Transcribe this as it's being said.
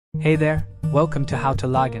Hey there, welcome to How to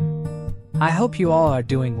Login. I hope you all are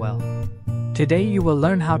doing well. Today you will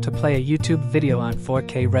learn how to play a YouTube video on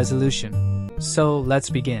 4K resolution. So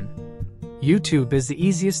let's begin. YouTube is the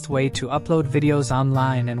easiest way to upload videos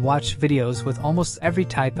online and watch videos with almost every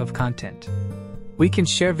type of content. We can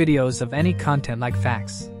share videos of any content like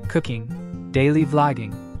facts, cooking, daily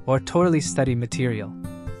vlogging, or totally study material.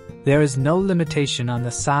 There is no limitation on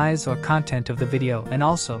the size or content of the video, and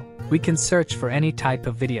also, we can search for any type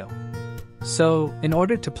of video. So, in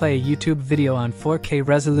order to play a YouTube video on 4K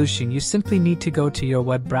resolution, you simply need to go to your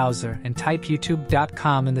web browser and type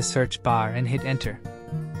youtube.com in the search bar and hit enter.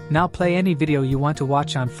 Now play any video you want to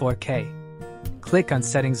watch on 4K. Click on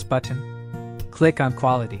Settings button. Click on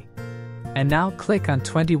Quality. And now click on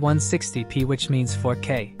 2160p, which means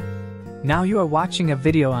 4K. Now you are watching a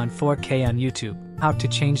video on 4K on YouTube. How to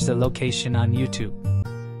change the location on YouTube.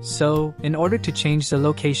 So, in order to change the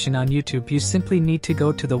location on YouTube, you simply need to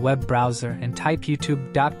go to the web browser and type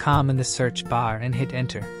youtube.com in the search bar and hit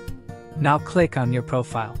enter. Now click on your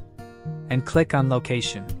profile. And click on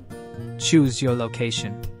Location. Choose your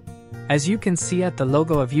location. As you can see at the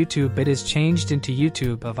logo of YouTube, it is changed into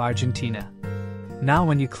YouTube of Argentina. Now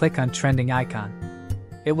when you click on trending icon,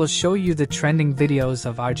 it will show you the trending videos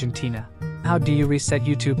of Argentina. How do you reset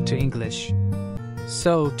YouTube to English?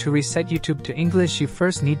 So, to reset YouTube to English, you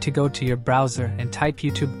first need to go to your browser and type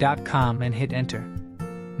youtube.com and hit enter.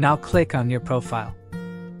 Now click on your profile.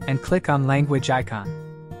 And click on language icon.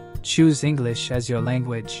 Choose English as your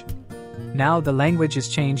language. Now the language is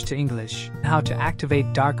changed to English. How to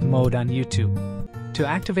activate dark mode on YouTube. To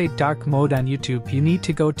activate dark mode on YouTube, you need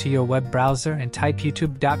to go to your web browser and type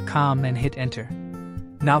youtube.com and hit enter.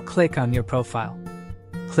 Now click on your profile.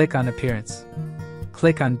 Click on Appearance.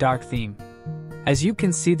 Click on Dark Theme. As you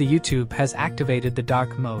can see, the YouTube has activated the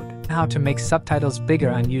dark mode. How to make subtitles bigger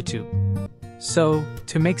on YouTube. So,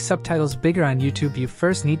 to make subtitles bigger on YouTube, you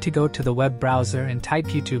first need to go to the web browser and type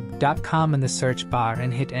youtube.com in the search bar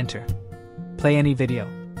and hit enter. Play any video.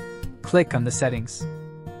 Click on the settings.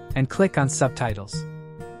 And click on subtitles.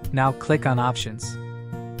 Now click on options.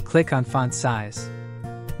 Click on font size.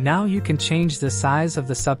 Now you can change the size of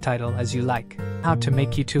the subtitle as you like. How to make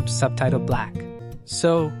YouTube subtitle black.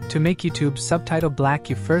 So, to make YouTube subtitle black,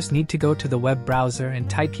 you first need to go to the web browser and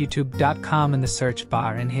type youtube.com in the search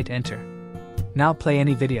bar and hit enter. Now play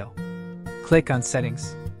any video. Click on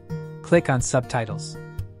settings. Click on subtitles.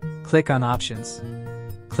 Click on options.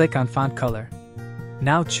 Click on font color.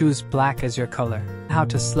 Now choose black as your color. How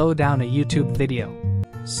to slow down a YouTube video.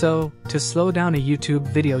 So, to slow down a YouTube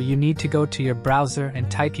video, you need to go to your browser and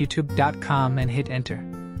type youtube.com and hit enter.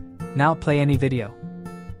 Now play any video.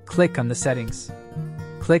 Click on the settings.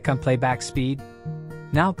 Click on playback speed.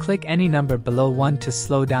 Now click any number below 1 to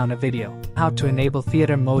slow down a video. How to enable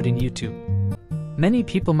theater mode in YouTube. Many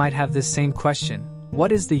people might have this same question.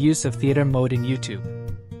 What is the use of theater mode in YouTube?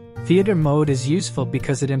 Theater mode is useful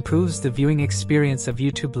because it improves the viewing experience of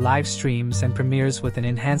YouTube live streams and premieres with an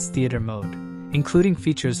enhanced theater mode, including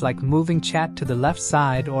features like moving chat to the left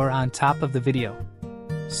side or on top of the video.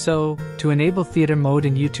 So, to enable theater mode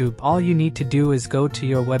in YouTube, all you need to do is go to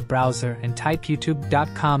your web browser and type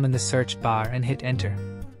youtube.com in the search bar and hit enter.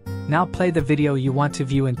 Now play the video you want to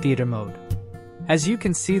view in theater mode. As you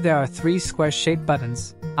can see, there are 3 square-shaped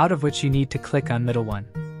buttons, out of which you need to click on middle one.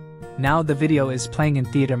 Now the video is playing in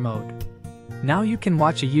theater mode. Now you can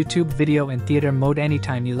watch a YouTube video in theater mode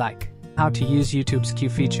anytime you like. How to use YouTube's queue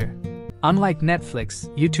feature. Unlike Netflix,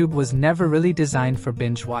 YouTube was never really designed for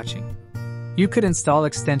binge watching. You could install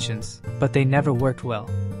extensions, but they never worked well.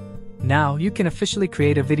 Now you can officially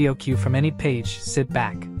create a video queue from any page, sit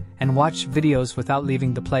back, and watch videos without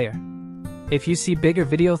leaving the player. If you see bigger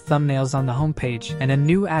video thumbnails on the home page and a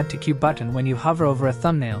new Add to Queue button when you hover over a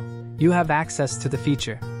thumbnail, you have access to the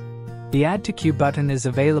feature. The Add to Queue button is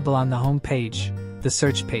available on the home page, the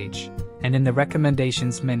search page, and in the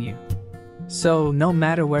recommendations menu. So, no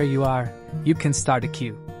matter where you are, you can start a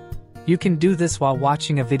queue. You can do this while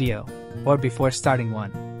watching a video, or before starting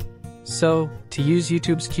one. So, to use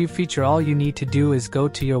YouTube's queue feature, all you need to do is go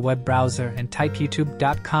to your web browser and type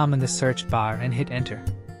youtube.com in the search bar and hit enter.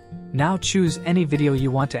 Now choose any video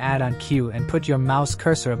you want to add on queue and put your mouse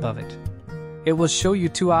cursor above it. It will show you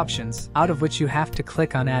 2 options, out of which you have to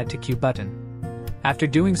click on Add to Queue button. After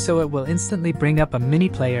doing so, it will instantly bring up a mini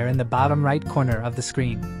player in the bottom right corner of the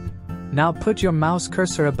screen. Now put your mouse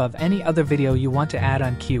cursor above any other video you want to add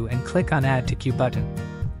on queue and click on Add to Queue button.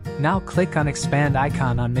 Now click on Expand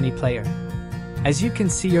icon on Mini Player. As you can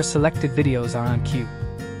see, your selected videos are on queue.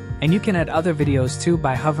 And you can add other videos too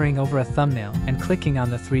by hovering over a thumbnail and clicking on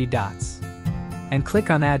the 3 dots. And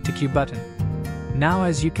click on Add to Queue button. Now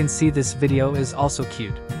as you can see, this video is also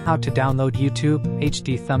queued. How to download YouTube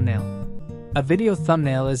HD thumbnail. A video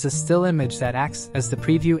thumbnail is a still image that acts as the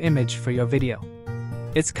preview image for your video.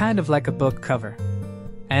 It's kind of like a book cover.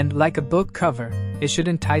 And like a book cover, it should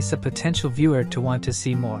entice a potential viewer to want to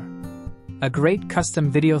see more. A great custom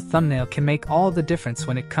video thumbnail can make all the difference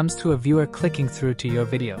when it comes to a viewer clicking through to your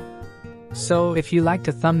video. So if you liked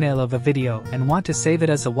a thumbnail of a video and want to save it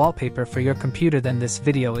as a wallpaper for your computer, then this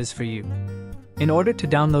video is for you. In order to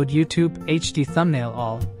download YouTube HD thumbnail,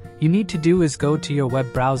 all you need to do is go to your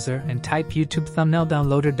web browser and type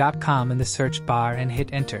youtube-thumbnail-downloader.com in the search bar and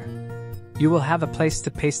hit enter. You will have a place to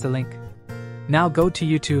paste the link. Now go to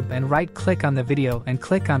YouTube and right-click on the video and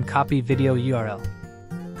click on Copy Video URL.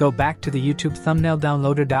 Go back to the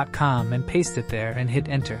youtube-thumbnail-downloader.com and paste it there and hit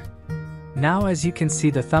enter. Now as you can see,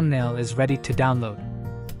 the thumbnail is ready to download.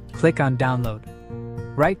 Click on Download.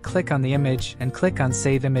 Right-click on the image and click on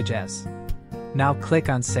Save Image As. Now click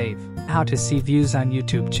on Save. How to see views on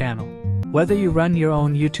YouTube channel. Whether you run your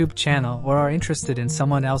own YouTube channel or are interested in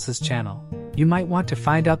someone else's channel, you might want to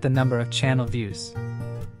find out the number of channel views.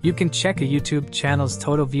 You can check a YouTube channel's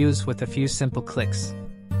total views with a few simple clicks.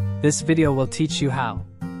 This video will teach you how.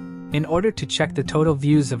 In order to check the total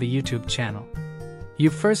views of a YouTube channel, you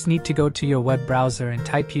first need to go to your web browser and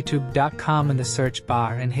type youtube.com in the search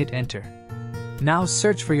bar and hit enter. Now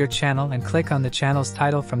search for your channel and click on the channel's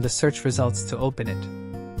title from the search results to open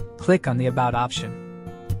it. Click on the About option.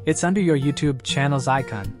 It's under your YouTube channel's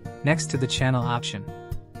icon, next to the channel option.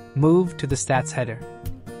 Move to the Stats header.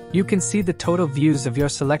 You can see the total views of your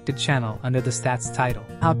selected channel under the Stats title.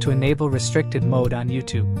 How to enable restricted mode on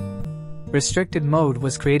YouTube. Restricted mode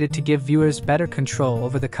was created to give viewers better control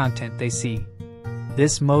over the content they see.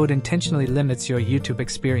 This mode intentionally limits your YouTube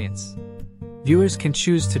experience. Viewers can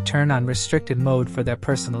choose to turn on restricted mode for their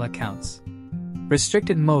personal accounts.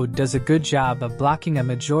 Restricted mode does a good job of blocking a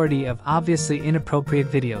majority of obviously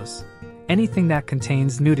inappropriate videos, anything that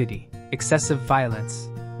contains nudity, excessive violence,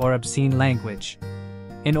 or obscene language.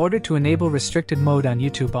 In order to enable restricted mode on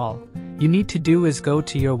YouTube, all you need to do is go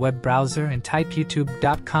to your web browser and type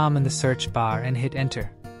youtube.com in the search bar and hit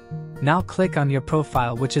enter. Now click on your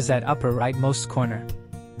profile, which is at upper rightmost corner.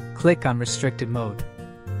 Click on restricted mode.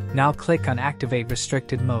 Now click on activate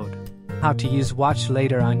restricted mode. How to use watch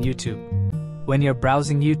later on YouTube. When you're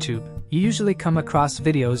browsing YouTube, you usually come across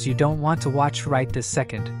videos you don't want to watch right this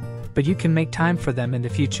second, but you can make time for them in the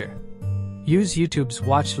future. Use YouTube's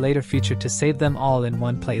Watch Later feature to save them all in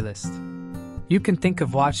one playlist. You can think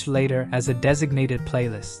of Watch Later as a designated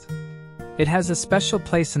playlist. It has a special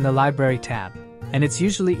place in the Library tab, and it's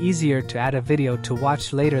usually easier to add a video to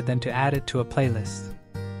watch later than to add it to a playlist.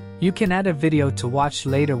 You can add a video to watch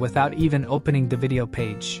later without even opening the video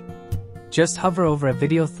page. Just hover over a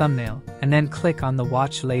video thumbnail and then click on the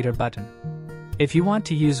Watch Later button. If you want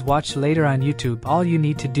to use Watch Later on YouTube, all you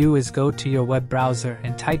need to do is go to your web browser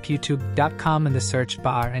and type youtube.com in the search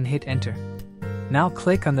bar and hit enter. Now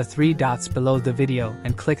click on the three dots below the video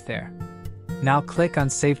and click there. Now click on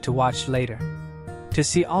Save to Watch Later. To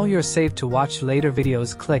see all your Save to Watch Later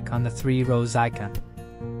videos, click on the three rows icon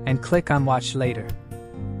and click on Watch Later.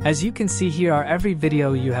 As you can see, here are every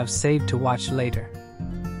video you have saved to watch later.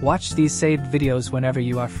 Watch these saved videos whenever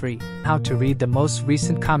you are free. How to read the most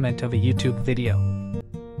recent comment of a YouTube video.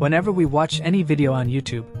 Whenever we watch any video on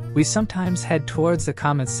YouTube, we sometimes head towards the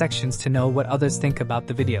comments sections to know what others think about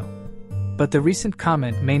the video. But the recent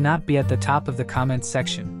comment may not be at the top of the comments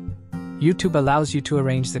section. YouTube allows you to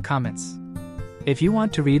arrange the comments. If you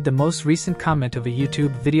want to read the most recent comment of a YouTube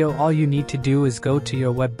video, all you need to do is go to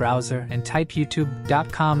your web browser and type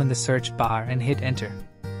youtube.com in the search bar and hit enter.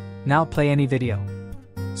 Now play any video.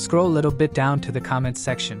 Scroll a little bit down to the comments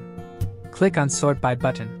section. Click on Sort By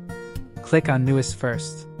button. Click on Newest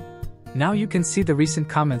first. Now you can see the recent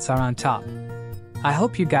comments are on top. I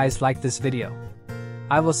hope you guys like this video.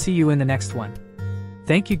 I will see you in the next one.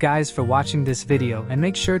 Thank you guys for watching this video, and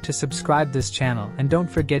make sure to subscribe this channel and don't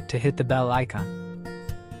forget to hit the bell icon.